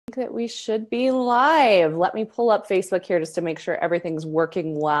that we should be live. Let me pull up Facebook here just to make sure everything's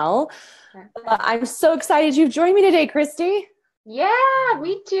working well. I'm so excited you've joined me today, Christy. Yeah,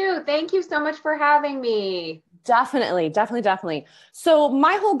 me too. Thank you so much for having me. Definitely. So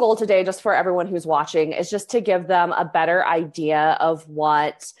my whole goal today, just for everyone who's watching, is just to give them a better idea of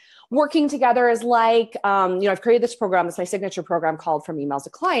what working together is like. I've created this program. It's my signature program called From Emails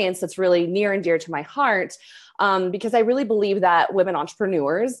to Clients. That's really near and dear to my heart. Because I really believe that women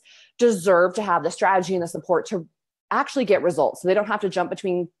entrepreneurs deserve to have the strategy and the support to actually get results. So they don't have to jump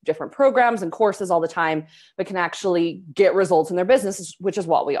between different programs and courses all the time, but can actually get results in their business, which is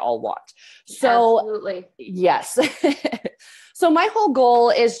what we all want. So absolutely. Yes. So my whole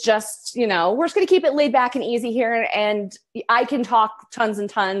goal is just, we're just going to keep it laid back and easy here. And I can talk tons and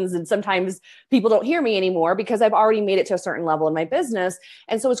tons. And sometimes people don't hear me anymore because I've already made it to a certain level in my business.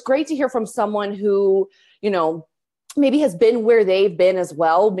 And so it's great to hear from someone who, maybe has been where they've been as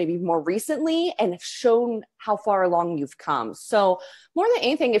well, maybe more recently, and have shown how far along you've come. So more than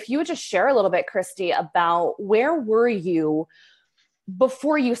anything, if you would just share a little bit, Christy, about where were you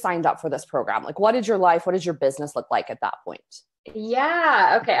before you signed up for this program? Like, what did your life, what did your business look like at that point?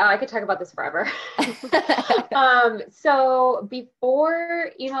 Yeah. Okay. I could talk about this forever. So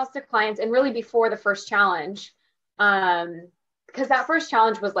before emails to clients and really before the first challenge, because that first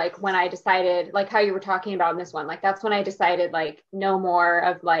challenge was like when I decided, like how you were talking about in this one, like that's when I decided like no more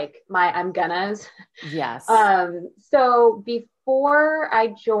of like my I'm gonnas. Yes. So before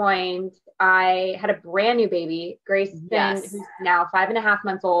I joined, I had a brand new baby. Grayson, who's now 5.5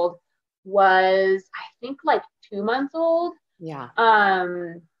 months old, was I think like 2 months old. Yeah.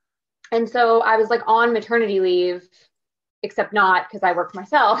 And so I was like on maternity leave, except not because I work for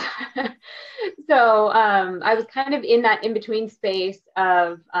myself. So I was kind of in that in-between space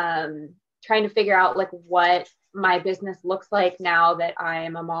of trying to figure out like what my business looks like now that I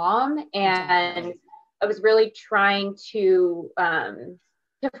am a mom. And I was really trying to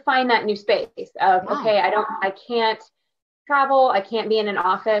find that new space of, okay, I can't travel. I can't be in an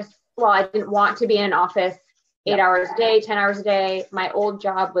office. Well, I didn't want to be in an office 8 hours a day, 10 hours a day. My old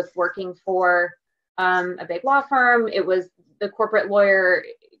job was working for a big law firm. It was the corporate lawyer,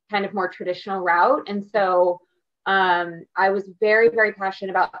 kind of more traditional route. And so I was very, very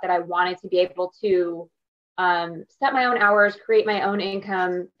passionate about that. I wanted to be able to set my own hours, create my own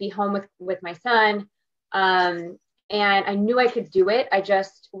income, be home with my son. And I knew I could do it. I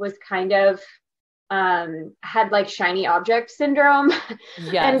just was kind of had like shiny object syndrome.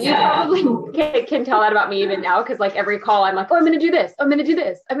 And you probably can tell that about me even now. Cause like every call I'm like, oh, I'm going to do this. I'm going to do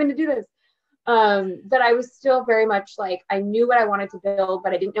this. I'm going to do this. But I was still very much like, I knew what I wanted to build,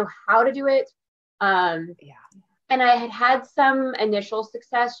 but I didn't know how to do it. And I had some initial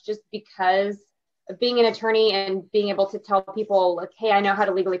success just because of being an attorney and being able to tell people like, hey, I know how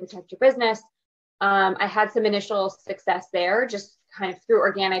to legally protect your business. I had some initial success there, just kind of through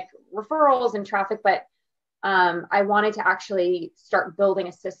organic referrals and traffic, but I wanted to actually start building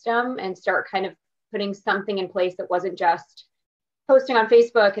a system and start kind of putting something in place that wasn't just posting on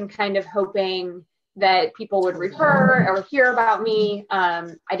Facebook and kind of hoping that people would refer or hear about me.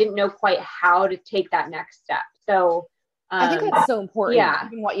 I didn't know quite how to take that next step. So I think that's so important. Yeah.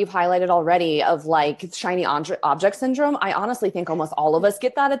 Even what you've highlighted already of like shiny object syndrome. I honestly think almost all of us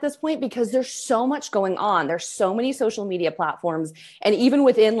get that at this point because there's so much going on. There's so many social media platforms. And even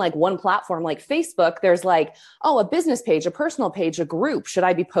within like one platform, like Facebook, there's like, oh, a business page, a personal page, a group. Should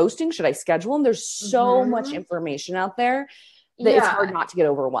I be posting? Should I schedule them? There's so much information out there that it's hard not to get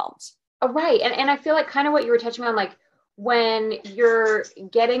overwhelmed. Oh, right. And I feel like kind of what you were touching on, like when you're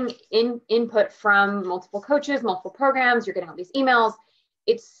getting input from multiple coaches, multiple programs, you're getting all these emails.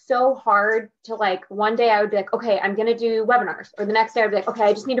 It's so hard to like, one day I would be like, okay, I'm going to do webinars. Or the next day I'd be like, okay,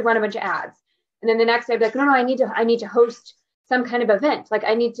 I just need to run a bunch of ads. And then the next day I'd be like, no, I need to host some kind of event. Like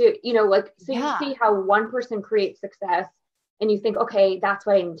I need to, so you see how one person creates success and you think, okay, that's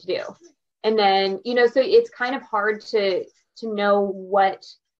what I need to do. And then, so it's kind of hard to know what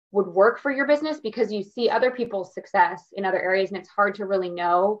would work for your business because you see other people's success in other areas and it's hard to really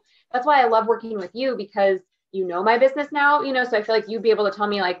know. That's why I love working with you because you know my business now, so I feel like you'd be able to tell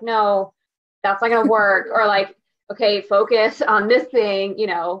me like, no, that's not going to work. Or like, okay, focus on this thing,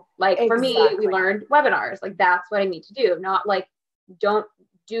 like for me, we learned webinars. Like that's what I need to do. Not like, don't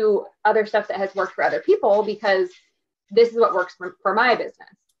do other stuff that has worked for other people because this is what works for my business.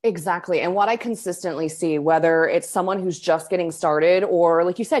 Exactly. And what I consistently see, whether it's someone who's just getting started, or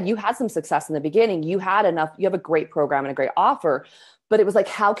like you said, you had some success in the beginning, you had enough, you have a great program and a great offer, but it was like,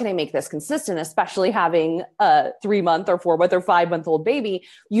 how can I make this consistent? Especially having a 3 month or 4 month or 5 month old baby,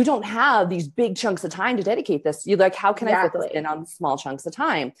 you don't have these big chunks of time to dedicate this. You're like, how can I fit this in on small chunks of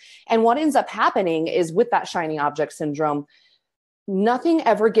time? And what ends up happening is with that shiny object syndrome, nothing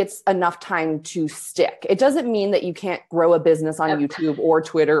ever gets enough time to stick. It doesn't mean that you can't grow a business on YouTube or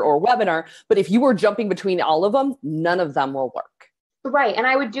Twitter or webinar, but if you were jumping between all of them, none of them will work. Right. And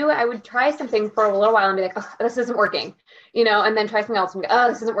I would try something for a little while and be like, oh, this isn't working, and then try something else and go, oh,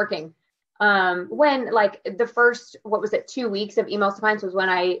 this isn't working. When like the first, 2 weeks of emails to clients was when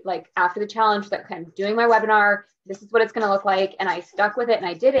I, like, after the challenge, that kind of doing my webinar, this is what it's going to look like. And I stuck with it and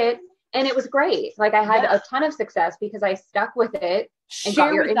I did it. And it was great. Like, I had a ton of success because I stuck with it and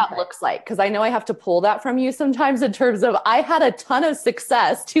got your input. That looks like, because I know I have to pull that from you sometimes in terms of, I had a ton of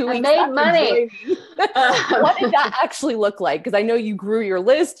success 2 weeks I made money. What did that actually look like? Because I know you grew your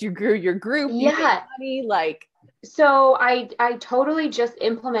list, you grew your group, you made money, like. So I totally just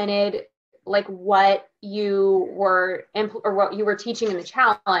implemented like what you were what you were teaching in the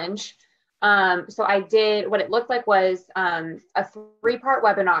challenge. So I did, what it looked like was a 3-part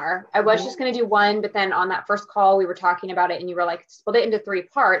webinar. I was just going to do one, but then on that first call, we were talking about it and you were like, split it into 3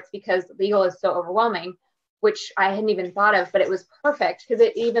 parts because legal is so overwhelming, which I hadn't even thought of, but it was perfect because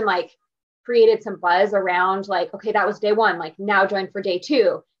it even like created some buzz around like, okay, that was day 1, like now join for day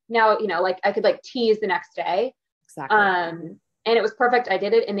 2. Now, like I could like tease the next day. Exactly. And it was perfect. I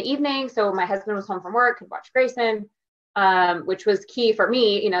did it in the evening. So my husband was home from work, could watch Grayson. Which was key for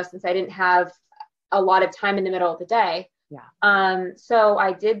me, since I didn't have a lot of time in the middle of the day. Yeah. So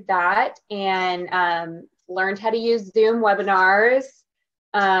I did that and learned how to use Zoom webinars.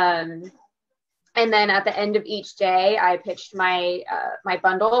 And then at the end of each day, I pitched my my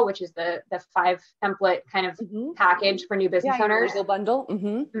bundle, which is the 5 template kind of package for new business owners. Legal bundle.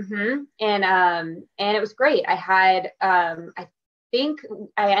 And it was great. I had I think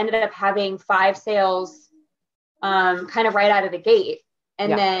I ended up having 5 sales kind of right out of the gate,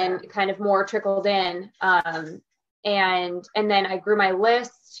 and then kind of more trickled in. And then I grew my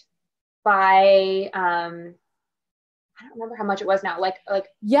list by, I don't remember how much it was now. Like, I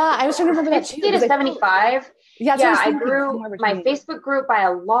was trying to remember that too. 50 to 75. I grew my Facebook group by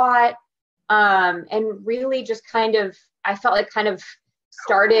a lot. And really just kind of, I felt like kind of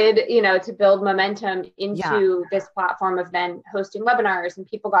started, to build momentum into this platform of then hosting webinars, and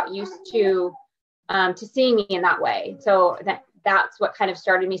people got used to seeing me in that way. So that's what kind of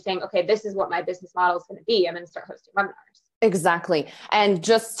started me saying, okay, this is what my business model is going to be. I'm going to start hosting webinars. Exactly. And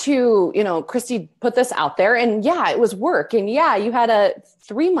just to, Christy put this out there, and it was work. And you had a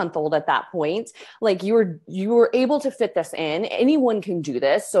 3-month-old at that point. Like you were able to fit this in. Anyone can do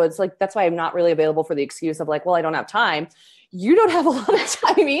this. So it's like, that's why I'm not really available for the excuse of like, well, I don't have time. You don't have a lot of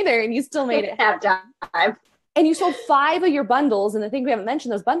time either. And you still made it have time. And you sold 5 of your bundles. And the thing we haven't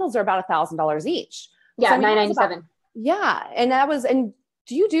mentioned, those bundles are about $1,000 each. Yeah. So $997. And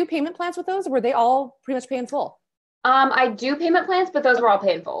do you do payment plans with those? Or were they all pretty much pay in full? I do payment plans, but those were all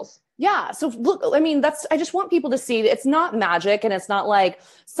pay in fulls. Yeah. So look, I mean, I just want people to see that it's not magic, and it's not like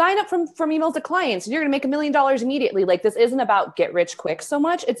sign up from emails to clients and you're going to make $1 million immediately. Like, this isn't about get rich quick so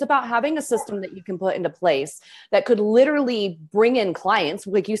much. It's about having a system that you can put into place that could literally bring in clients.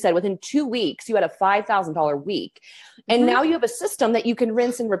 Like you said, within 2 weeks, you had a $5,000 week. And now you have a system that you can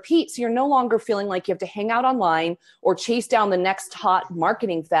rinse and repeat. So you're no longer feeling like you have to hang out online or chase down the next hot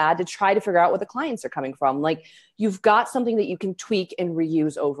marketing fad to try to figure out where the clients are coming from. Like, you've got something that you can tweak and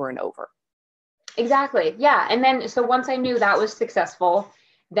reuse over and over. Exactly. Yeah. And then, so once I knew that was successful,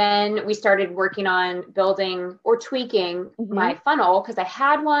 then we started working on building or tweaking my funnel, because I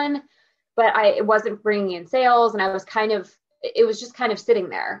had one, but it wasn't bringing in sales. And it was just kind of sitting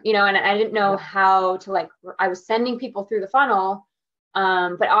there, and I didn't know how to, I was sending people through the funnel,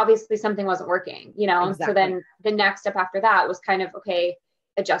 but obviously something wasn't working, Exactly. So then the next step after that was kind of, okay,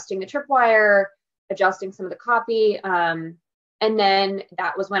 adjusting the tripwire, adjusting some of the copy. And then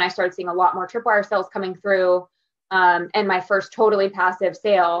that was when I started seeing a lot more tripwire sales coming through, and my first totally passive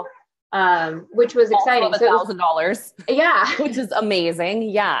sale, which was exciting. So $1,000. Yeah. Which is amazing.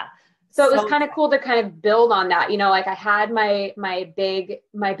 Yeah. So it was kind of cool to kind of build on that. Like, I had my big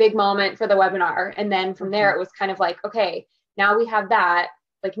moment for the webinar. And then from there, it was kind of like, okay, now we have that.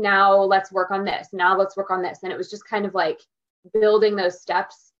 Like, now let's work on this. Now let's work on this. And it was just kind of like building those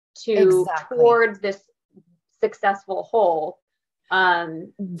steps towards this successful whole.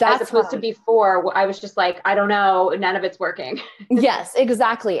 As opposed to before, I was just like, I don't know, none of it's working. Yes,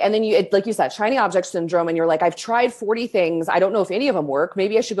 exactly. And then like you said, shiny object syndrome. And you're like, I've tried 40 things. I don't know if any of them work.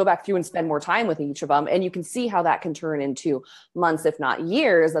 Maybe I should go back through and spend more time with each of them. And you can see how that can turn into months, if not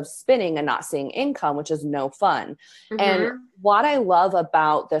years of spinning and not seeing income, which is no fun. Mm-hmm. And what I love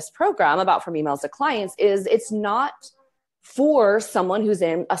about this program, about From Emails to Clients, is it's not for someone who's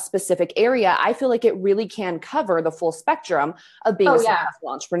in a specific area. I feel like it really can cover the full spectrum of being a successful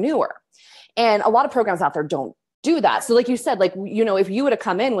entrepreneur. And a lot of programs out there don't do that. So like you said, like, you know, if you would have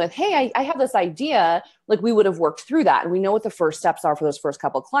come in with, hey, I have this idea, like we would have worked through that. And we know what the first steps are for those first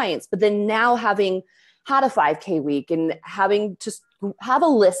couple of clients. But then now having had a 5K week and having to have a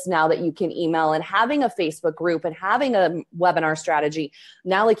list now that you can email and having a Facebook group and having a webinar strategy.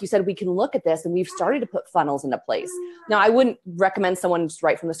 Now, like you said, we can look at this and we've started to put funnels into place. Now, I wouldn't recommend someone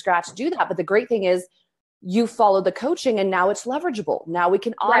right from the scratch do that. But the great thing is you follow the coaching and now it's leverageable. Now we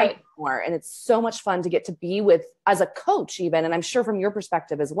can automate more. And it's so much fun to get to be with, as a coach even, and I'm sure from your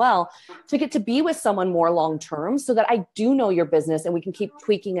perspective as well, to get to be with someone more long-term so that I do know your business and we can keep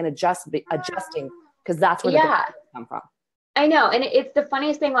tweaking and adjusting, because that's where the business come from. I know. And it's the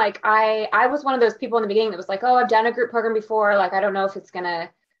funniest thing. Like I was one of those people in the beginning that was like, oh, I've done a group program before. Like, I don't know if it's going to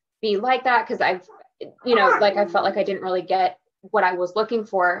be like that. Cause I've, you know, like I felt like I didn't really get what I was looking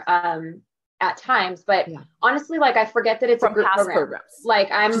for at times, but honestly, like I forget that it's from a group program. Programs. Like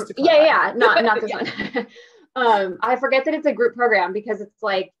I'm, not this one. I forget that it's a group program because it's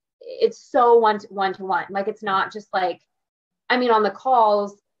like, it's so one-to-one. Like, it's not just like, I mean, on the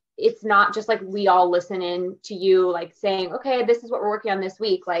calls, it's not just like we all listen in to you, like saying, okay, this is what we're working on this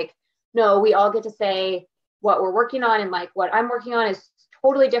week. Like, no, we all get to say what we're working on. And like what I'm working on is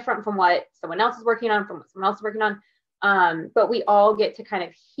totally different from what someone else is working on, from what someone else is working on. But we all get to kind of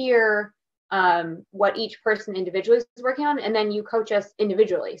hear what each person individually is working on. And then you coach us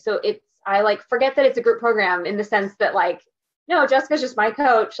individually. So I like forget that it's a group program in the sense that like, no, Jessica's just my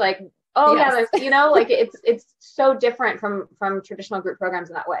coach. Like, oh there's, you know, like it's so different from traditional group programs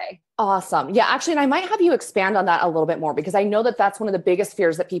in that way. Awesome. Yeah, actually, and I might have you expand on that a little bit more, because I know that that's one of the biggest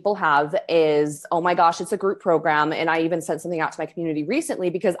fears that people have is, oh my gosh, it's a group program. And I even sent something out to my community recently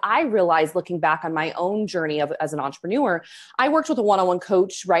because I realized, looking back on my own journey as an entrepreneur, I worked with a one-on-one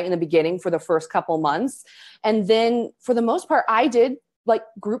coach right in the beginning for the first couple months. And then for the most part, I did like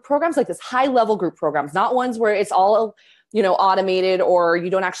group programs, like this high level group programs, not ones where it's all, you know, automated or you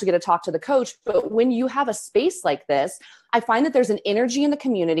don't actually get to talk to the coach. But when you have a space like this, I find that there's an energy in the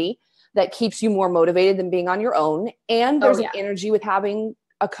community that keeps you more motivated than being on your own. And there's an energy with having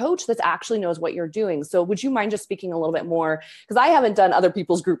a coach that actually knows what you're doing. So would you mind just speaking a little bit more? Because I haven't done other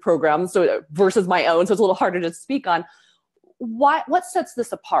people's group programs versus my own. So it's a little harder to speak on. What sets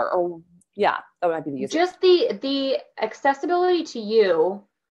this apart? Or that might be the easiest. Just the accessibility to you.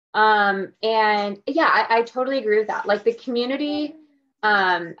 And I totally agree with that. Like the community,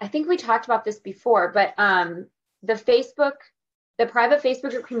 I think we talked about this before, but the private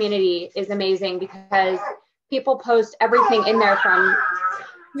Facebook group community is amazing because people post everything in there from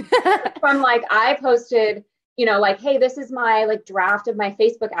like, I posted, you know, like, hey, this is my like draft of my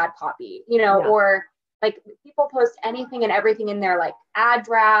Facebook ad copy, you know, or like people post anything and everything in there, like ad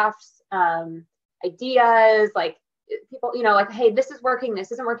drafts, ideas, like people, you know, like, hey, this is working,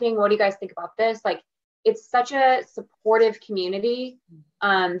 this isn't working. What do you guys think about this? Like, it's such a supportive community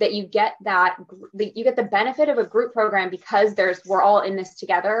that you get the benefit of a group program because we're all in this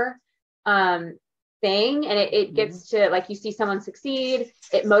together thing. And it gets to, like, you see someone succeed,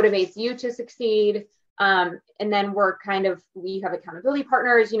 it motivates you to succeed. And then we have accountability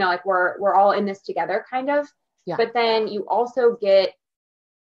partners, you know, like we're all in this together kind of, but then you also get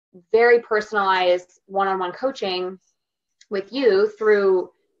very personalized one-on-one coaching with you through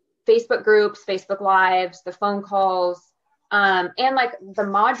Facebook groups, Facebook lives, the phone calls, and like the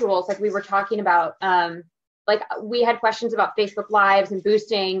modules, like we were talking about, like we had questions about Facebook lives and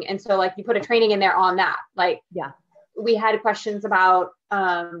boosting. And so like you put a training in there on that. Like, we had questions about,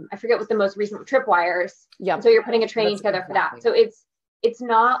 I forget what the most recent tripwires. So you're putting a training together for that. So it's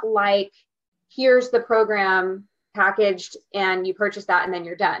not like, here's the program packaged and you purchase that and then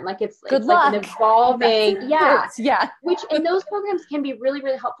you're done. Like it's like an evolving, which in those programs can be really,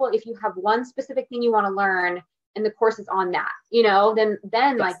 really helpful if you have one specific thing you want to learn and the course is on that, you know,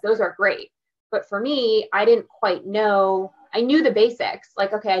 then like those are great. But for me, I didn't quite know, I knew the basics.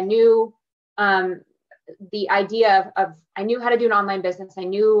 Like, okay, I knew the idea of I knew how to do an online business. I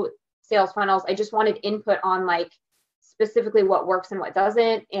knew sales funnels. I just wanted input on like specifically what works and what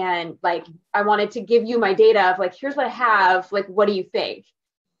doesn't. And like, I wanted to give you my data of like, here's what I have, like, what do you think?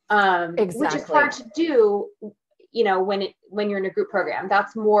 Which is hard to do you know, when you're in a group program,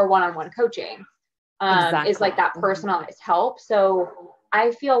 that's more one-on-one coaching, Exactly. is like that personalized help. So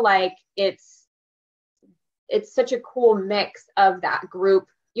I feel like it's such a cool mix of that group.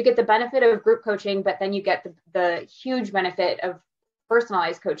 You get the benefit of group coaching, but then you get the huge benefit of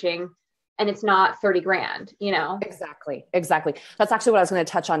personalized coaching, and it's not 30 grand, you know? Exactly. That's actually what I was going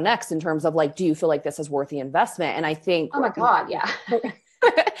to touch on next in terms of like, do you feel like this is worth the investment? And I think, Oh my God. Yeah.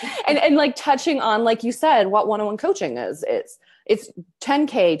 and like touching on, like you said, what one-on-one coaching is, it's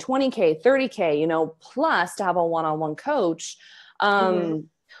 10K, 20K, 30K, you know, plus to have a one-on-one coach.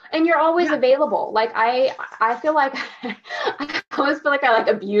 And you're always available. Like I feel like I always feel like I like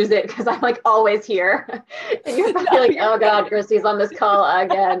abuse it because I'm like always here. And you're probably like, oh God, Christy's on this call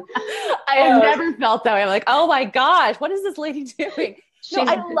again. I have never felt that way. I'm like, oh my gosh, what is this lady doing? No,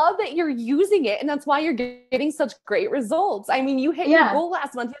 I love that you're using it. And that's why you're getting such great results. I mean, you hit your goal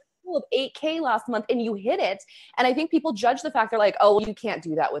last month. You had a goal of 8K last month and you hit it. And I think people judge the fact they're like, oh, well, you can't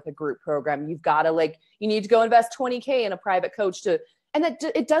do that with a group program. You've got to like, you need to go invest 20K in a private coach and that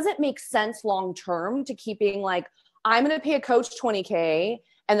it doesn't make sense long-term to keeping like, I'm going to pay a coach 20K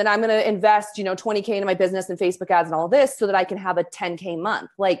and then I'm going to invest, you know, 20K into my business and Facebook ads and all this so that I can have a 10K month.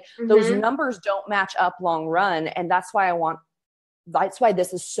 Like those numbers don't match up long run. And that's why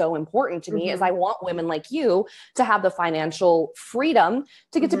this is so important to me is I want women like you to have the financial freedom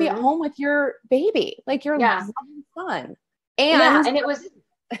to get to be at home with your baby, like your son. And it was,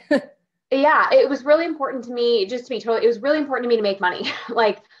 it was really important to me, just to be totally, it was really important to me to make money.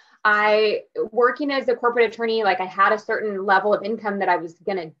 Like working as a corporate attorney, like I had a certain level of income that I was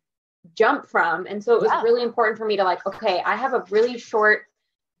going to jump from. And so it was really important for me to like, okay, I have a really short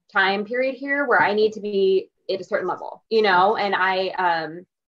time period here where I need to be at a certain level, you know? And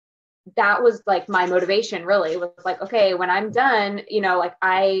that was like my motivation really was like, okay, when I'm done, you know, like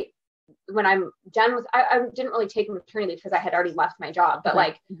when I'm done with, I didn't really take maternity leave because I had already left my job, but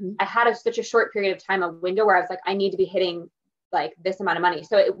like I had such a short period of time, a window where I was like, I need to be hitting like this amount of money.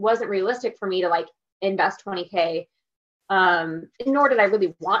 So it wasn't realistic for me to like invest 20K. Nor did I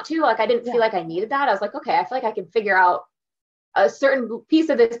really want to, like, I didn't feel like I needed that. I was like, okay, I feel like I can figure out a certain piece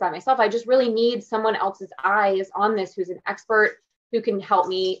of this by myself. I just really need someone else's eyes on this, who's an expert, who can help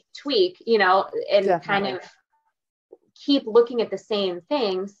me tweak, you know, and kind of keep looking at the same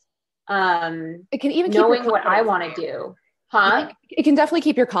things. It can even knowing what I want to do. It can definitely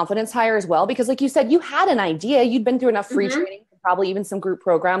keep your confidence higher as well, because like you said, you had an idea, you'd been through enough free training, probably even some group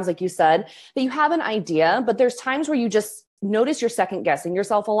programs, like you said, that you have an idea, but there's times where you just notice you're second guessing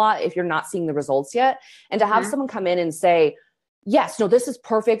yourself a lot if you're not seeing the results yet. And to have someone come in and say, yes, no, this is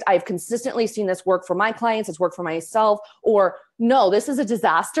perfect. I've consistently seen this work for my clients. It's worked for myself. Or no, this is a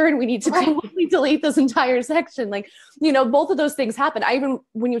disaster and we need to completely delete this entire section. Like, you know, both of those things happen.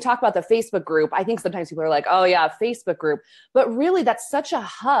 When you talk about the Facebook group, I think sometimes people are like, oh yeah, Facebook group, but really that's such a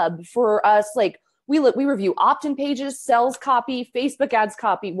hub for us. Like we review opt-in pages, sales copy, Facebook ads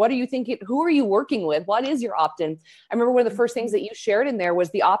copy. What are you thinking? Who are you working with? What is your opt-in? I remember one of the first things that you shared in there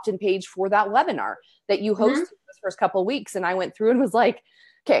was the opt-in page for that webinar that you hosted this first couple of weeks. And I went through and was like,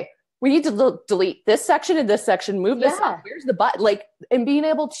 okay, we need to delete this section and this section, move this up. Where's the button? Like, and being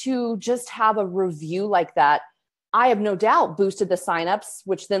able to just have a review like that, I have no doubt boosted the signups,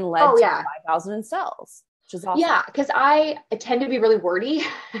 which then led to 5,000 in sales, which is awesome. Yeah, because I tend to be really wordy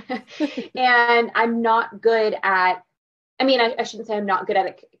and I'm not good at, I mean, I shouldn't say I'm not good at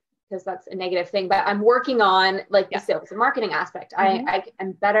it because that's a negative thing, but I'm working on like the sales and marketing aspect. I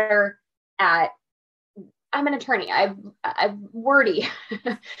am better at, I'm an attorney. I'm wordy.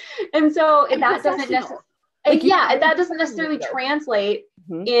 And so that doesn't necessarily, that doesn't necessarily translate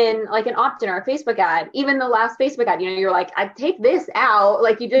in like an opt-in or a Facebook ad. Even the last Facebook ad, you know, you're like, I take this out,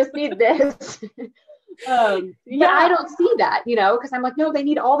 like you just need this. But I don't see that, you know, because I'm like, no, they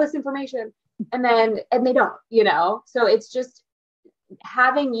need all this information. And they don't, you know, so it's just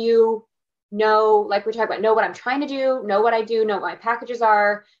having you know, like we're talking about, know what I'm trying to do, know what I do, know what my packages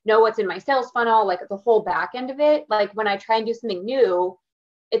are, know what's in my sales funnel, like the whole back end of it. Like when I try and do something new,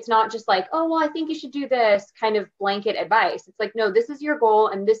 it's not just like, oh, well, I think you should do this kind of blanket advice. It's like, no, this is your goal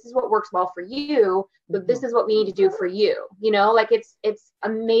and this is what works well for you, but this is what we need to do for you. You know, like it's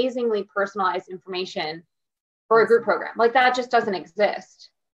amazingly personalized information for a group program. Like that just doesn't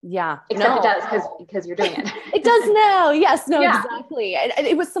exist. Yeah. Except it does because you're doing it. It does now. Yes. No, exactly. And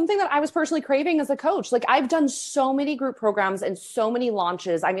it was something that I was personally craving as a coach. Like I've done so many group programs and so many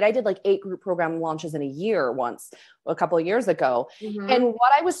launches. I mean, I did like 8 group program launches in a year once, a couple of years ago. And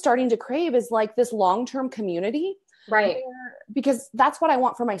what I was starting to crave is like this long-term community. Right. Because that's what I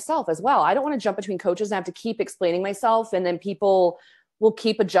want for myself as well. I don't want to jump between coaches and have to keep explaining myself. And then people will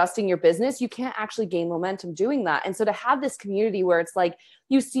keep adjusting your business, you can't actually gain momentum doing that. And so to have this community where it's like,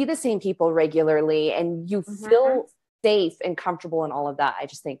 you see the same people regularly and you feel safe and comfortable and all of that. I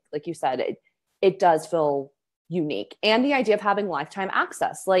just think, like you said, it does feel unique. And the idea of having lifetime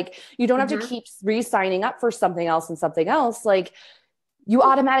access, like you don't have to keep re-signing up for something else and something else. Like you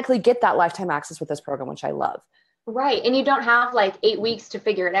automatically get that lifetime access with this program, which I love. Right. And you don't have like 8 weeks to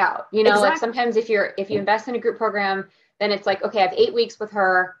figure it out. You know, like sometimes if you invest in a group program, then it's like, okay, I have 8 weeks with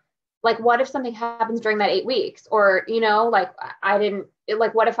her. Like, what if something happens during that 8 weeks? Or, you know, like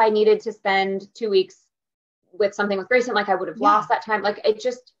what if I needed to spend 2 weeks with something with Grayson? Like I would have lost that time. Like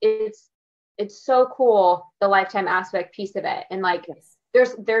it's so cool, the lifetime aspect piece of it. And like,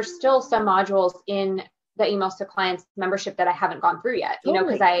 there's still some modules in the emails to clients membership that I haven't gone through yet, you know,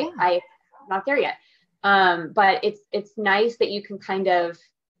 cause I'm not there yet. But it's nice that you can kind of,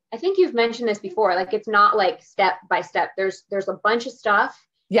 I think you've mentioned this before, like, it's not like step by step. There's a bunch of stuff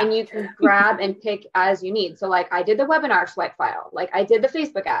and you can grab and pick as you need. So like I did the webinar swipe file, like I did the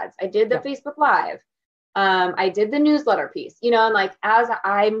Facebook ads, I did the Facebook Live. I did the newsletter piece, you know, and like, as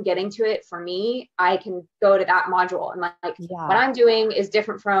I'm getting to it for me, I can go to that module and like what I'm doing is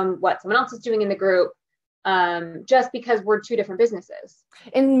different from what someone else is doing in the group. Just because we're two different businesses.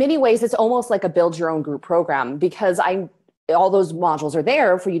 In many ways, it's almost like a build your own group program because all those modules are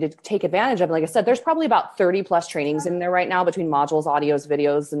there for you to take advantage of. Like I said, there's probably about 30 plus trainings in there right now between modules, audios,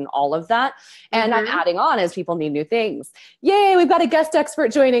 videos, and all of that. And I'm adding on as people need new things. Yay, we've got a guest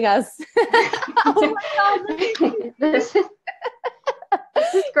expert joining us. Oh my God. This is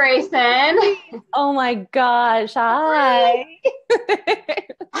Grayson. Oh my gosh. Hi.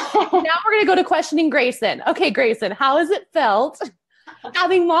 Now we're going to go to questioning Grayson. Okay, Grayson, how has it felt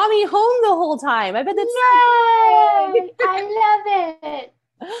having mommy home the whole time? I bet that's I love it.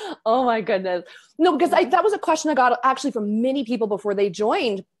 Oh my goodness. No, because that was a question I got actually from many people before they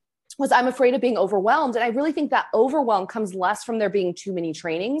joined, was I'm afraid of being overwhelmed. And I really think that overwhelm comes less from there being too many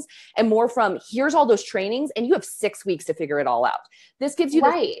trainings and more from here's all those trainings and you have 6 weeks to figure it all out. This gives you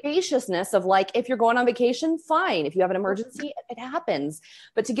the spaciousness of like, if you're going on vacation, fine. If you have an emergency, it happens.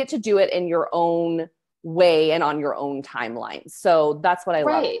 But to get to do it in your own way and on your own timeline. So that's what I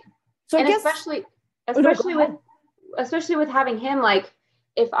love. So and I guess, especially with having him, like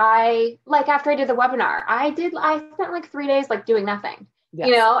if I, like after I did the webinar, I spent like 3 days like doing nothing.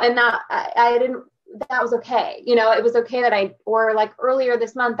 You know, and that that was okay. You know, it was okay that or like earlier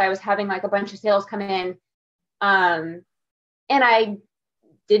this month, I was having like a bunch of sales come in. And I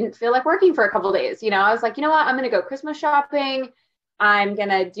didn't feel like working for a couple of days. You know, I was like, you know what, I'm going to go Christmas shopping. I'm going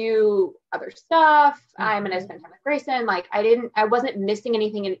to do other stuff. I'm going to spend time with Grayson. Like I wasn't missing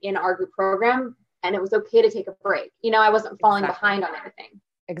anything in our group program, and it was okay to take a break. You know, I wasn't falling behind on anything.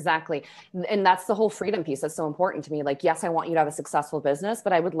 Exactly. And that's the whole freedom piece that's so important to me. Like, yes, I want you to have a successful business,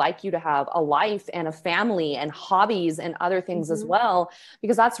 but I would like you to have a life and a family and hobbies and other things as well,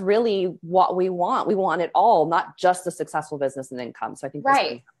 because that's really what we want. We want it all, not just a successful business and income. So I think those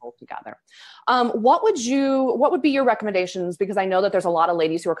things go together. What would be your recommendations? Because I know that there's a lot of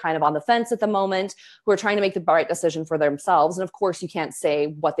ladies who are kind of on the fence at the moment, who are trying to make the right decision for themselves. And of course you can't say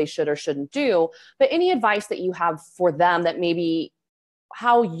what they should or shouldn't do, but any advice that you have for them, that maybe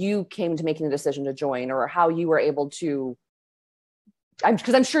how you came to making the decision to join, or how you were able to,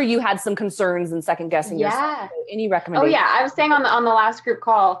 because I'm sure you had some concerns and second guessing yourself. So any recommendations? Oh yeah. I was saying on the last group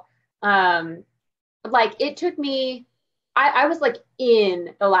call, like it took me, I was like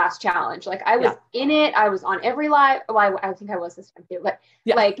in the last challenge. Like I was in it. I was on every live. Well, I think I was this time too, but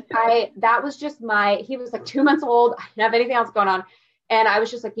like that was just he was like 2 months old. I didn't have anything else going on. And I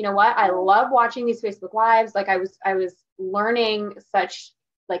was just like, you know what? I love watching these Facebook Lives. Like I was learning such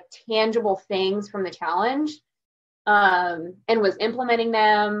like tangible things from the challenge, and was implementing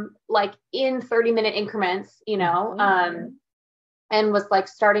them like in 30-minute increments, you know, and was like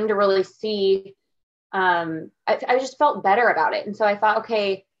starting to really see, I just felt better about it. And so I thought,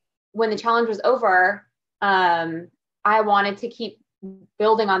 okay, when the challenge was over, I wanted to keep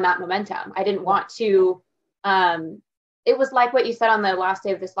building on that momentum. I didn't want to, it was like what you said on the last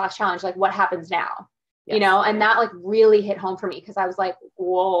day of this last challenge, like what happens now, you know, and that like really hit home for me, because I was like,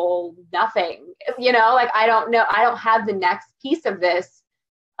 whoa, nothing, you know, like, I don't know, I don't have the next piece of this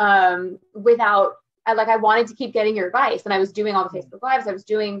without, I wanted to keep getting your advice. And I was doing all the Facebook Lives. I was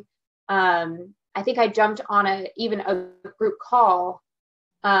doing, I think I jumped on even a group call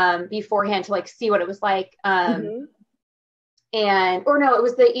beforehand to like see what it was like. It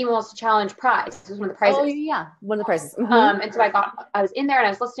was the emails to challenge prize. It was one of the prizes. Oh yeah, one of the prizes. And so I was in there and I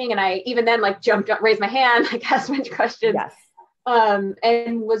was listening, and I even then like jumped up, raised my hand, like asked a bunch of questions.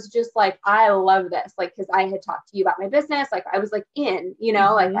 and was just like, I love this. Like, cause I had talked to you about my business. Like I was like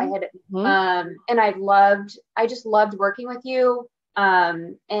like I had, and I just loved working with you.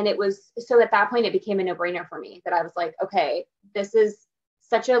 And it was, so at that point it became a no-brainer for me that I was like, okay, this is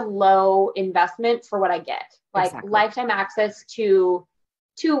such a low investment for what I get, like lifetime access to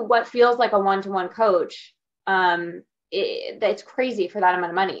what feels like a one-to-one coach. That's crazy for that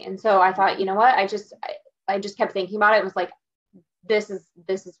amount of money. And so I thought, you know what, I just kept thinking about it. It was like, this is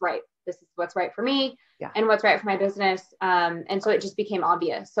right. This is what's right for me and what's right for my business. And so it just became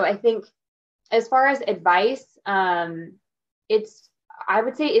obvious. So I think as far as advice, I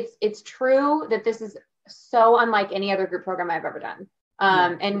would say it's true that this is so unlike any other group program I've ever done.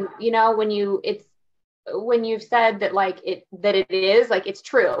 And when you've said that it is like, it's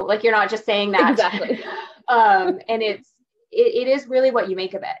true. Like, you're not just saying that. Exactly. And it is really what you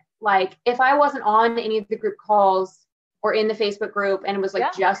make of it. Like, if I wasn't on any of the group calls or in the Facebook group and it was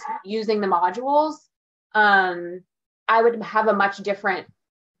like just using the modules, I would have a much different,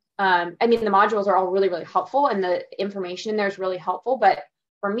 the modules are all really, really helpful and the information in there is really helpful. But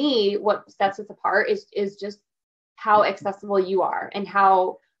for me, what sets us apart is just how accessible you are and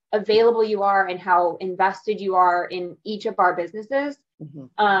how available you are and how invested you are in each of our businesses.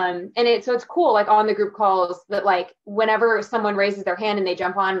 And it's cool, like on the group calls, that like whenever someone raises their hand and they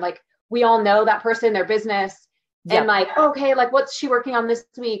jump on, like we all know that person, their business, and like, okay, like what's she working on this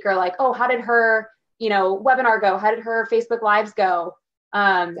week? Or like, oh, how did her, webinar go? How did her Facebook lives go?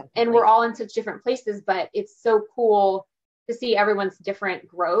 And we're all in such different places, but it's so cool to see everyone's different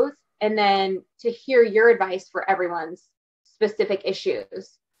growth and then to hear your advice for everyone's specific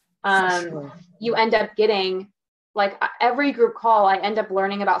issues. You end up getting, like, every group call, I end up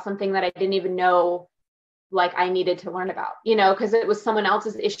learning about something that I didn't even know, like, I needed to learn about, because it was someone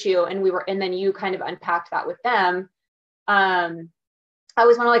else's issue and then you kind of unpacked that with them. I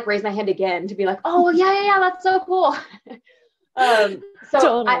always want to like raise my hand again to be like, oh yeah, that's so cool. So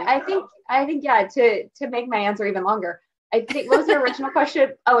totally. I think, to make my answer even longer, I think, what was your original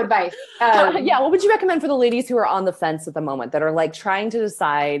question? Oh, advice. What would you recommend for the ladies who are on the fence at the moment that are like trying to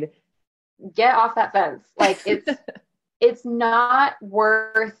decide? Get off that fence. Like it's not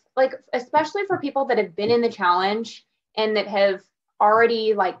worth, like, especially for people that have been in the challenge and that have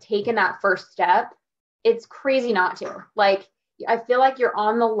already like taken that first step. It's crazy not to. Like, I feel like you're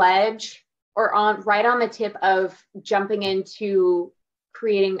on the ledge or right on the tip of jumping into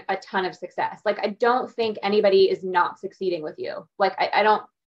creating a ton of success. Like, I don't think anybody is not succeeding with you. Like,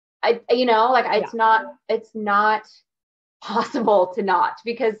 it's not possible to not,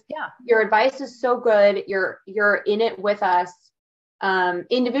 because your advice is so good. You're in it with us,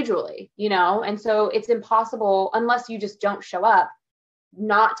 individually, and so it's impossible unless you just don't show up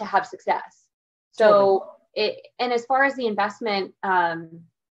not to have success. So and as far as the investment,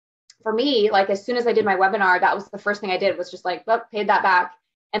 for me, like, as soon as I did my webinar, that was the first thing I did, was just like, paid that back.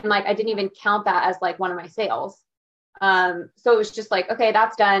 And like, I didn't even count that as like one of my sales. So it was just like, okay,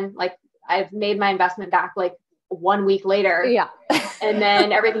 that's done. Like, I've made my investment back like 1 week later. And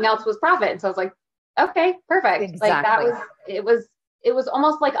then everything else was profit. And so I was like, okay, perfect. Exactly. Like, it was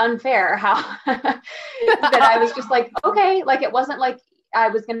almost like unfair how that I was just like, okay, like, it wasn't like I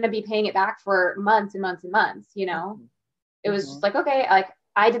was going to be paying it back for months and months and months, it was just like, okay, like,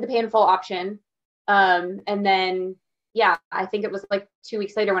 I did the pay in full option. And then, I think it was like 2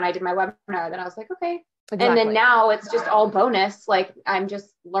 weeks later when I did my webinar, then I was like, okay. Exactly. And then now it's just all bonus. Like, I'm just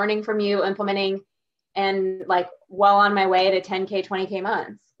learning from you, implementing, and like well on my way to 10K, 20K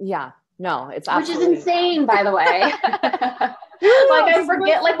months. Yeah, no, it's absolutely, which is insane, by the way. Like, I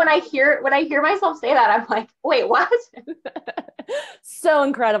forget, like, when I hear myself say that, I'm like, wait, what? So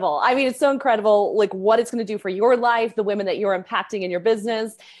incredible. I mean, it's so incredible, like, what it's going to do for your life, the women that you're impacting in your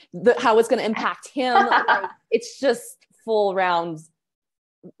business, how it's going to impact him. Like, it's just full round.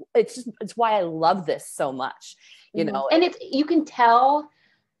 It's why I love this so much, And you can tell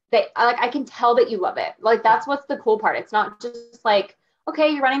that, like, I can tell that you love it. Like, that's what's the cool part. It's not just like, okay,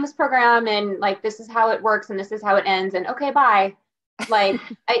 you're running this program and like, this is how it works and this is how it ends and okay, bye. Like,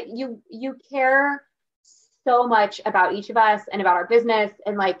 you care so much about each of us and about our business.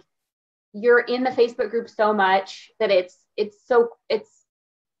 And like, you're in the Facebook group so much that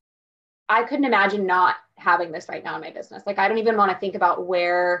I couldn't imagine not having this right now in my business. Like, I don't even want to think about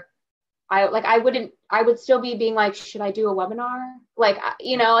where I would still be being like, should I do a webinar? Like,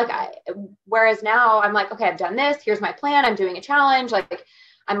 whereas now I'm like, okay, I've done this. Here's my plan. I'm doing a challenge. Like,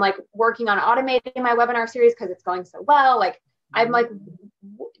 I'm like working on automating my webinar series because it's going so well. Like, I'm like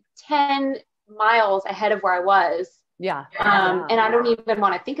 10 miles ahead of where I was. And I don't even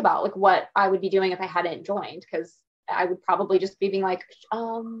want to think about like what I would be doing if I hadn't joined, because I would probably just be being like,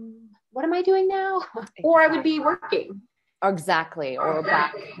 what am I doing now? Or I would be working. Exactly. Or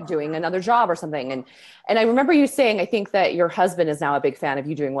back doing another job or something. And I remember you saying, I think that your husband is now a big fan of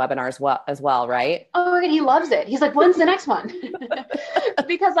you doing webinars as well, right? Oh my God, he loves it. He's like, when's the next one?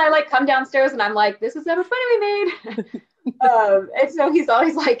 Because I like come downstairs and I'm like, this is never funny we made. And so he's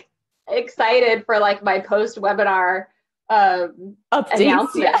always like excited for like my post webinar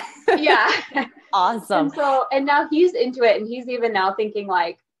announcement. Yeah. Awesome. And now he's into it, and he's even now thinking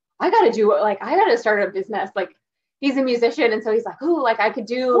like, I gotta start a business. Like, he's a musician, and so he's like, "Ooh, like I could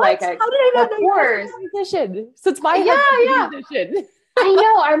do like a How did I not know you were course." a musician? Since my husband's a musician. I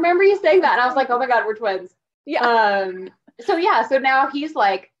know. I remember you saying that, and I was like, "Oh my God, we're twins." Yeah. So now he's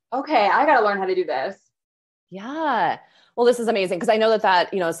like, "Okay, I gotta learn how to do this." Yeah. Well, this is amazing, because I know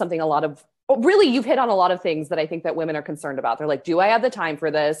that is something a lot of, really, you've hit on a lot of things that I think that women are concerned about. They're like, do I have the time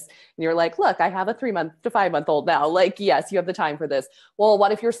for this? And you're like, look, I have a 3-month to 5-month-old now. Like, yes, you have the time for this. Well,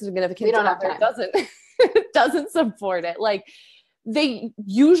 what if your significant other doesn't support it? Like, they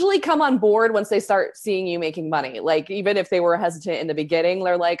usually come on board once they start seeing you making money. Like, even if they were hesitant in the beginning,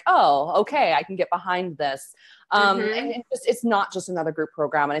 they're like, oh, okay, I can get behind this. And it's not just another group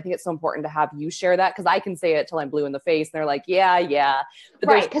program. And I think it's so important to have you share that, because I can say it till I'm blue in the face and they're like, yeah. But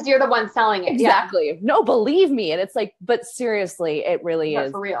right, because you're the one selling it. Exactly. Yeah. No, believe me. And it's like, but seriously, it really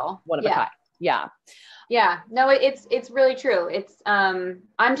is for real. One of a kind. Yeah. Yeah. No, it's really true. It's I'm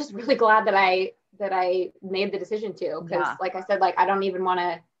just really glad that I made the decision to, because like I said, like I don't even want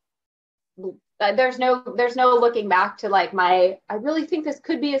to, there's no looking back to like I really think this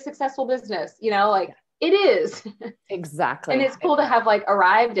could be a successful business, like it is. Exactly. And it's cool to have like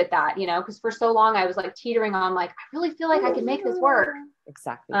arrived at that, because for so long I was like teetering on like, I really feel like I can make this work.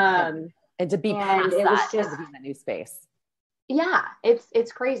 Exactly. And to be past it that, was just to be in that new space. Yeah,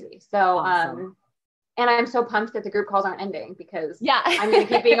 it's crazy. So awesome. And I'm so pumped that the group calls aren't ending, because I'm going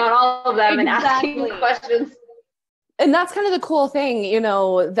to keep being on all of them and asking questions. And that's kind of the cool thing,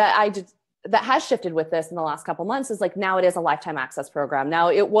 that has shifted with this in the last couple of months, is like, now it is a lifetime access program. Now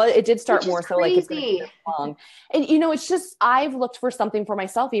it did start more so like it's going to be long. And it's just, I've looked for something for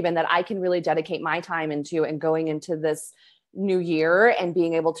myself even that I can really dedicate my time into, and going into this new year and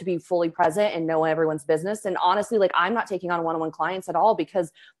being able to be fully present and know everyone's business. And honestly, like, I'm not taking on one-on-one clients at all,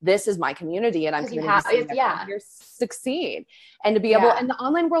 because this is my community and I'm committed to succeed. And to be able, and the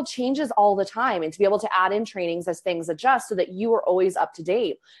online world changes all the time, and to be able to add in trainings as things adjust, so that you are always up to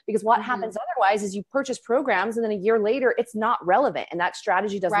date. Because what happens otherwise is you purchase programs and then a year later it's not relevant, and that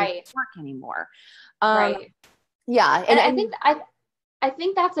strategy doesn't work anymore. Yeah. And I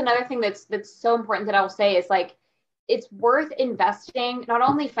think that's another thing that's so important that I will say is like, it's worth investing, not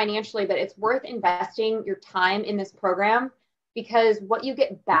only financially, but it's worth investing your time in this program, because what you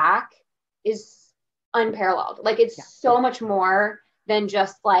get back is unparalleled. Like, it's so much more than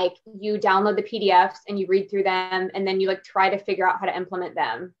just like you download the PDFs and you read through them and then you like try to figure out how to implement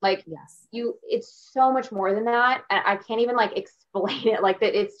them. Like, it's so much more than that. And I can't even like explain it like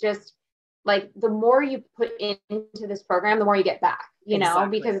that. It's just like, the more you put into this program, the more you get back.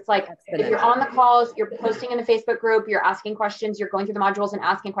 Because it's like, if you're on the calls, you're posting in the Facebook group, you're asking questions, you're going through the modules and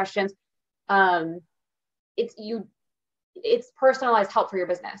asking questions. It's personalized help for your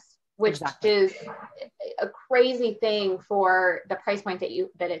business, which is a crazy thing for the price point that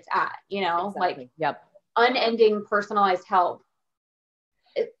it's at, like unending personalized help,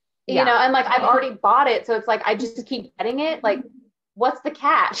 and like, I've already bought it. So it's like, I just keep getting it. Like, what's the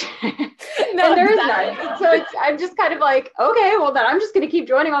catch? And there is none. So I'm just kind of like, okay, well then I'm just going to keep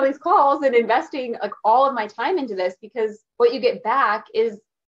joining all these calls and investing like all of my time into this, because what you get back is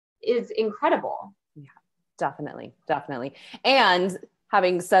incredible. Yeah, definitely. And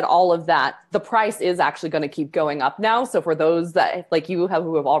having said all of that, the price is actually going to keep going up now. So for those that like you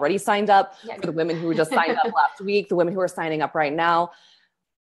who have already signed up, for the women who just signed up last week, the women who are signing up right now,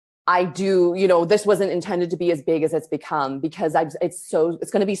 I do, this wasn't intended to be as big as it's become, because it's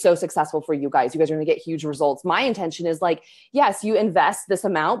going to be so successful for you guys. You guys are going to get huge results. My intention is like, yes, you invest this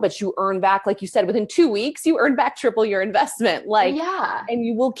amount, but you earn back, like you said, within 2 weeks, you earn back triple your investment. Like, and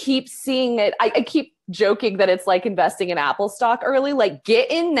you will keep seeing it. I keep joking that it's like investing in Apple stock early, like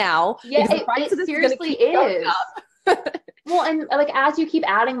get in now. Yeah, it seriously is. Well, and like, as you keep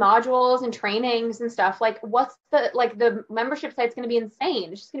adding modules and trainings and stuff, like the membership site's going to be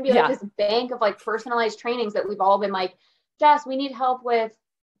insane. It's just going to be like this bank of like personalized trainings that we've all been like, Jess, we need help with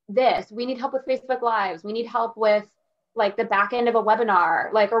this. We need help with Facebook Lives. We need help with like the back end of a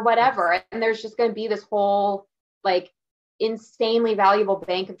webinar, like, or whatever. And there's just going to be this whole like insanely valuable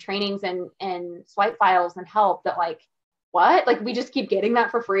bank of trainings and swipe files and help that like what? Like, we just keep getting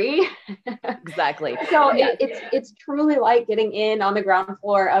that for free. Exactly. So it's truly like getting in on the ground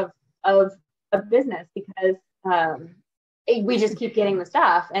floor of a business, because we just keep getting the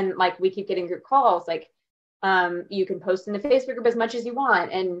stuff, and like we keep getting group calls. Like you can post in the Facebook group as much as you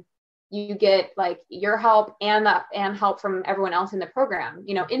want, and you get like your help and help from everyone else in the program,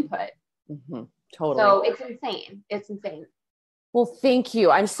 input. Mm-hmm. Totally. So it's insane. It's insane. Well, thank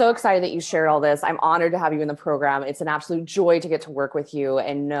you. I'm so excited that you shared all this. I'm honored to have you in the program. It's an absolute joy to get to work with you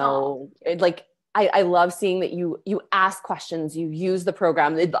and know, I love seeing that you ask questions, you use the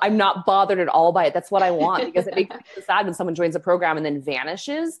program. I'm not bothered at all by it. That's what I want, because it makes me so sad when someone joins a program and then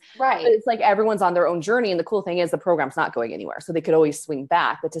vanishes. Right. But it's like everyone's on their own journey. And the cool thing is the program's not going anywhere. So they could always swing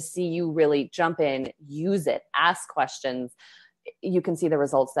back. But to see you really jump in, use it, ask questions, you can see the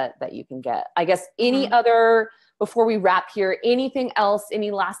results that you can get. I guess before we wrap here, anything else, any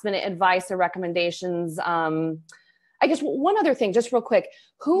last minute advice or recommendations? I guess one other thing, just real quick,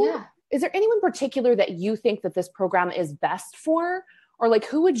 is there anyone in particular that you think that this program is best for? Or like,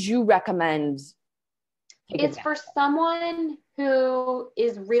 who would you recommend? It's for someone who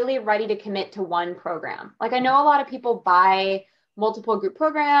is really ready to commit to one program. Like, I know a lot of people buy multiple group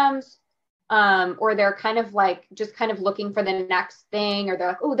programs, or they're kind of like, just kind of looking for the next thing, or they're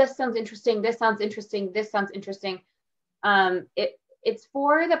like, oh, this sounds interesting. This sounds interesting. This sounds interesting. It's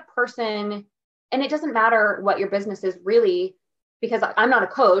for the person, and it doesn't matter what your business is really, because I'm not a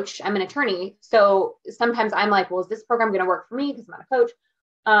coach, I'm an attorney. So sometimes I'm like, well, is this program going to work for me? Because I'm not a coach.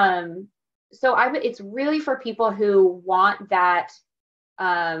 It's really for people who want that,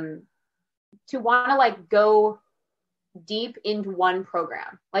 to want to like go deep into one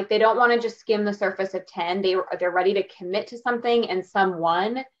program. Like, they don't want to just skim the surface of 10. They're ready to commit to something and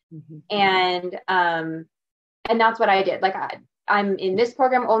someone. Mm-hmm. And that's what I did. Like, I'm in this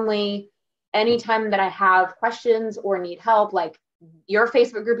program only. Anytime that I have questions or need help, like, your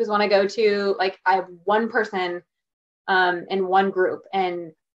Facebook group is one I go to. Like, I have one person in one group,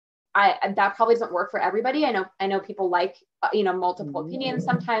 and that probably doesn't work for everybody. I know people like multiple opinions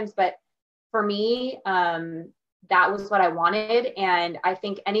sometimes, but for me, that was what I wanted. And I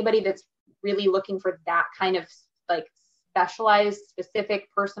think anybody that's really looking for that kind of like specialized, specific,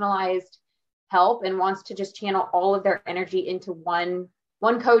 personalized help, and wants to just channel all of their energy into one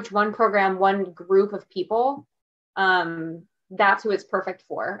coach, one program, one group of people, that's who it's perfect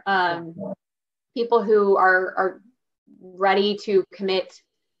for. People who are ready to commit.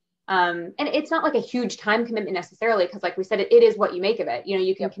 And it's not like a huge time commitment necessarily, because like we said, it is what you make of it.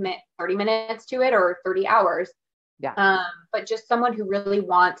 You can commit 30 minutes to it or 30 hours. Yeah. But just someone who really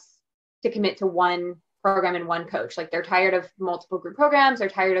wants to commit to one program and one coach. Like, they're tired of multiple group programs. They're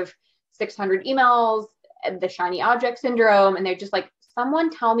tired of 600 emails, the shiny object syndrome. And they're just like,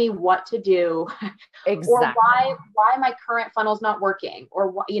 someone tell me what to do. Exactly. Or why my current funnel's not working,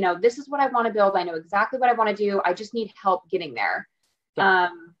 or this is what I want to build. I know exactly what I want to do. I just need help getting there. Yeah.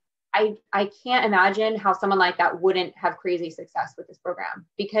 I can't imagine how someone like that wouldn't have crazy success with this program,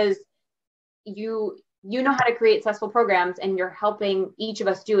 because you know how to create successful programs, and you're helping each of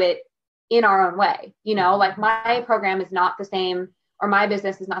us do it in our own way. Like, my program is not the same, or my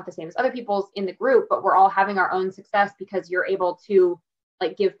business is not the same as other people's in the group, but we're all having our own success because you're able to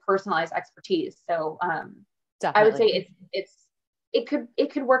like give personalized expertise. So I would say it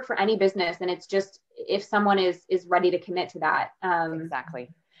could work for any business. And it's just, if someone is ready to commit to that, exactly.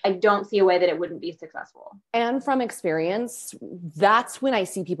 I don't see a way that it wouldn't be successful. And from experience, that's when I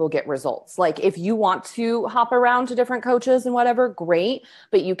see people get results. Like, if you want to hop around to different coaches and whatever, great,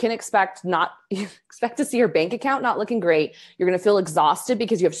 but you can expect to see your bank account not looking great. You're going to feel exhausted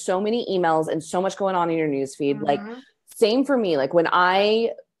because you have so many emails and so much going on in your newsfeed. Mm-hmm. Like, same for me. Like, when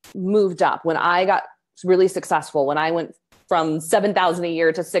I moved up, when I got really successful, when I went from 7,000 a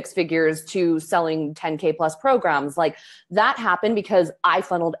year to 6 figures to selling 10K plus programs, like, that happened because I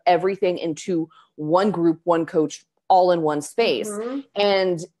funneled everything into one group, one coach, all in one space. Mm-hmm.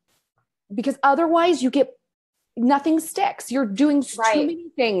 And because otherwise nothing sticks. You're doing too many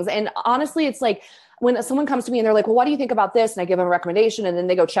things. And honestly, it's like, when someone comes to me and they're like, well, what do you think about this? And I give them a recommendation, and then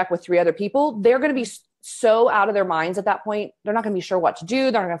they go check with 3 other people. They're going to be so out of their minds at that point. They're not going to be sure what to do.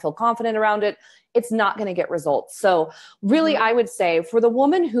 They're not going to feel confident around it. It's not going to get results. So really, I would say, for the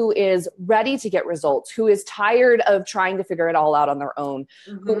woman who is ready to get results, who is tired of trying to figure it all out on their own,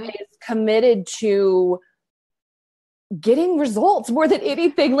 who is committed to getting results more than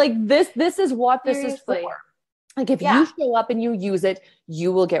anything, like this is what this is for. Like, if you show up and you use it,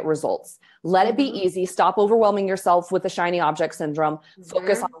 you will get results. Let it be easy. Stop overwhelming yourself with the shiny object syndrome.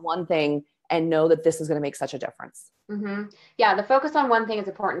 Focus on one thing and know that this is going to make such a difference. Yeah. The focus on one thing is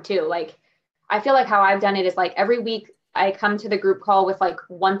important too. Like, I feel like how I've done it is like, every week I come to the group call with like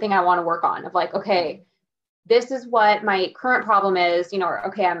one thing I want to work on of like, okay, this is what my current problem is, or,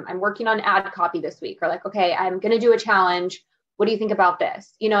 okay, I'm working on ad copy this week, or like, okay, I'm going to do a challenge. What do you think about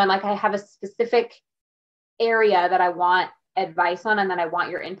this? And like, I have a specific area that I want advice on and that I want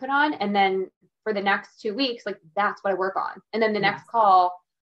your input on. And then for the next 2 weeks, like, that's what I work on. And then the next call,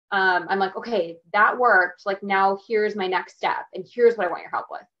 I'm like, okay, that worked. Like, now here's my next step and here's what I want your help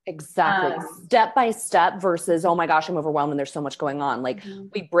with. Exactly. Step by step versus, oh my gosh, I'm overwhelmed and there's so much going on. Like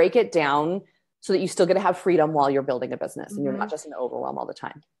we break it down so that you still get to have freedom while you're building a business and you're not just in the overwhelm all the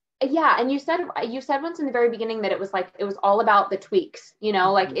time. Yeah. And you said once in the very beginning that it was all about the tweaks,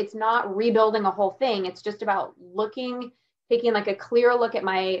 like it's not rebuilding a whole thing. It's just about taking like a clear look at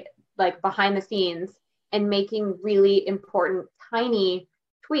my like behind the scenes and making really important, tiny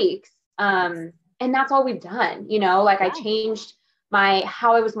tweaks. And that's all we've done, I changed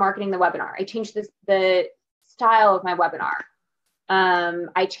how I was marketing the webinar. I changed the style of my webinar. I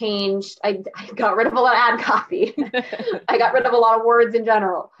got rid of a lot of ad copy. I got rid of a lot of words in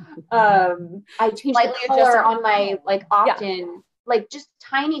general. I changed the color on my like opt-in, like just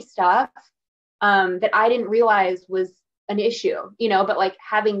tiny stuff, that I didn't realize was an issue, but like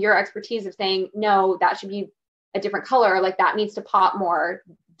having your expertise of saying, no, that should be a different color. Like that needs to pop more.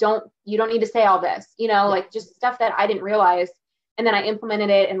 You don't need to say all this, like just stuff that I didn't realize. And then I implemented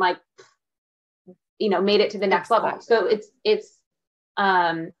it and like, made it to the next level. So it's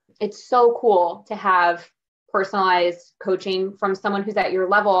so cool to have personalized coaching from someone who's at your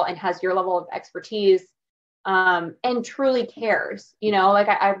level and has your level of expertise, and truly cares, like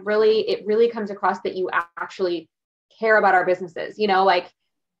it really comes across that you actually care about our businesses,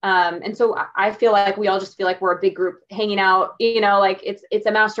 and so I feel like we all just feel like we're a big group hanging out, like it's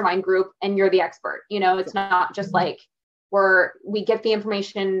a mastermind group and you're the expert, it's not just like we get the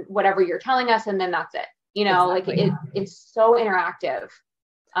information, whatever you're telling us, and then that's it. Exactly. Like it's so interactive.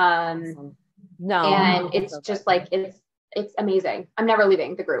 Awesome. No, and it's just like, it's amazing. I'm never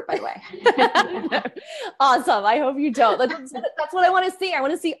leaving the group, by the way. Awesome. I hope you don't. That's what I want to see. I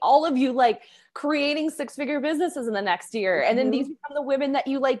want to see all of you like creating 6-figure businesses in the next year. And then these become the women that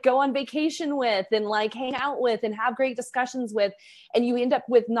you like go on vacation with and like hang out with and have great discussions with. And you end up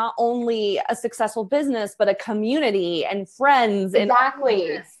with not only a successful business, but a community and friends.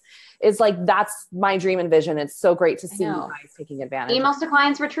 Exactly. And is like, that's my dream and vision. It's so great to see you guys taking advantage. Emails to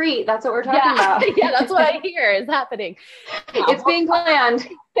Clients Retreat. That's what we're talking about. Yeah, that's what I hear is happening. It's being planned.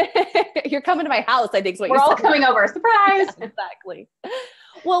 You're coming to my house, I think. We're all coming over. Surprise. Exactly.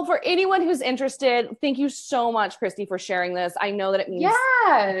 Well, for anyone who's interested, thank you so much, Christy, for sharing this. I know that it means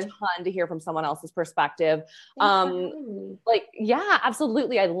a ton to hear from someone else's perspective. Absolutely.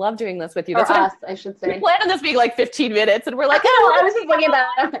 I love doing this with you. That's us, I should say. We planned on this being like 15 minutes and we're like, oh, I was just looking at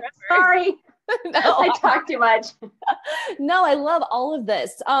that. Sorry. No, I talk too much. No, I love all of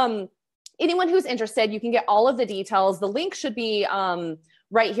this. Anyone who's interested, you can get all of the details. The link should be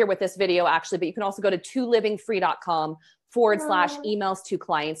right here with this video, actually, but you can also go to ToLivingFree.com/emails to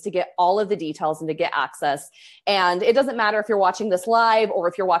clients to get all of the details and to get access. And it doesn't matter if you're watching this live or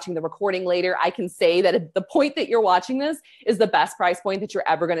if you're watching the recording later. I can say that the point that you're watching this is the best price point that you're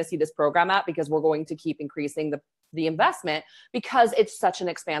ever going to see this program at, because we're going to keep increasing the investment, because it's such an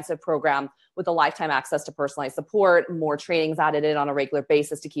expansive program with a lifetime access to personalized support, more trainings added in on a regular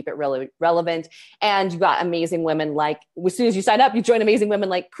basis to keep it really relevant. And you've got amazing women like, as soon as you sign up, you join amazing women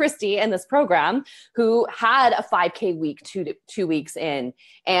like Christy in this program, who had a 5K week 2 weeks in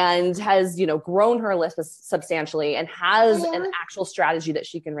and has, grown her list substantially and has an actual strategy that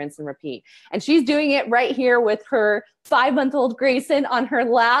she can rinse and repeat. And she's doing it right here with her 5-month-old Grayson on her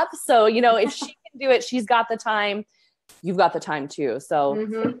lap. So, if she can do it, she's got the time. You've got the time too. So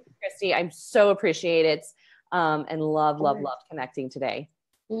Christy, I'm so appreciate it. And love connecting today.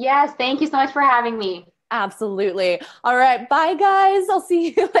 Yes. Thank you so much for having me. Absolutely. All right. Bye guys. I'll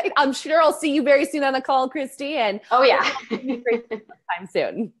see you. I'm sure I'll see you very soon on a call, Christy. And oh yeah. Time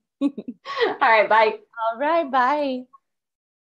soon. All right. Bye. All right. Bye.